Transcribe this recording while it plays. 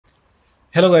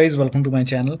Hello guys, welcome to my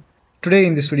channel. Today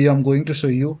in this video I'm going to show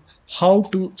you how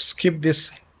to skip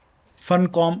this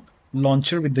Funcom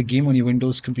launcher with the game on your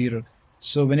Windows computer.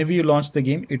 So whenever you launch the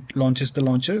game, it launches the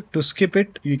launcher. To skip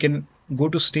it, you can go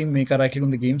to Steam, make a right click on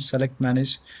the game, select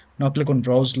manage, now click on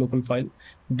browse local file.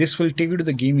 This will take you to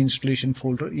the game installation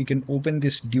folder. You can open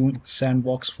this Dune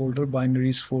sandbox folder,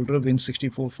 binaries folder,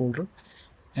 Win64 folder,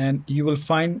 and you will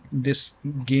find this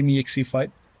game exe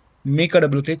file. Make a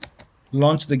double click,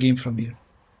 launch the game from here.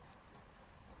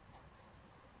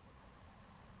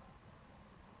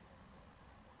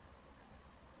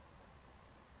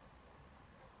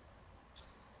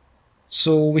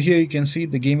 So over here you can see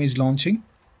the game is launching,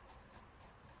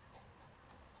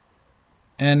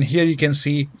 and here you can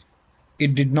see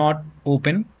it did not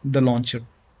open the launcher.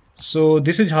 So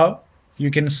this is how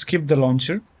you can skip the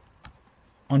launcher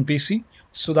on PC.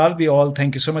 So that'll be all.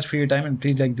 Thank you so much for your time, and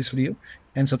please like this video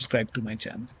and subscribe to my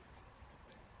channel.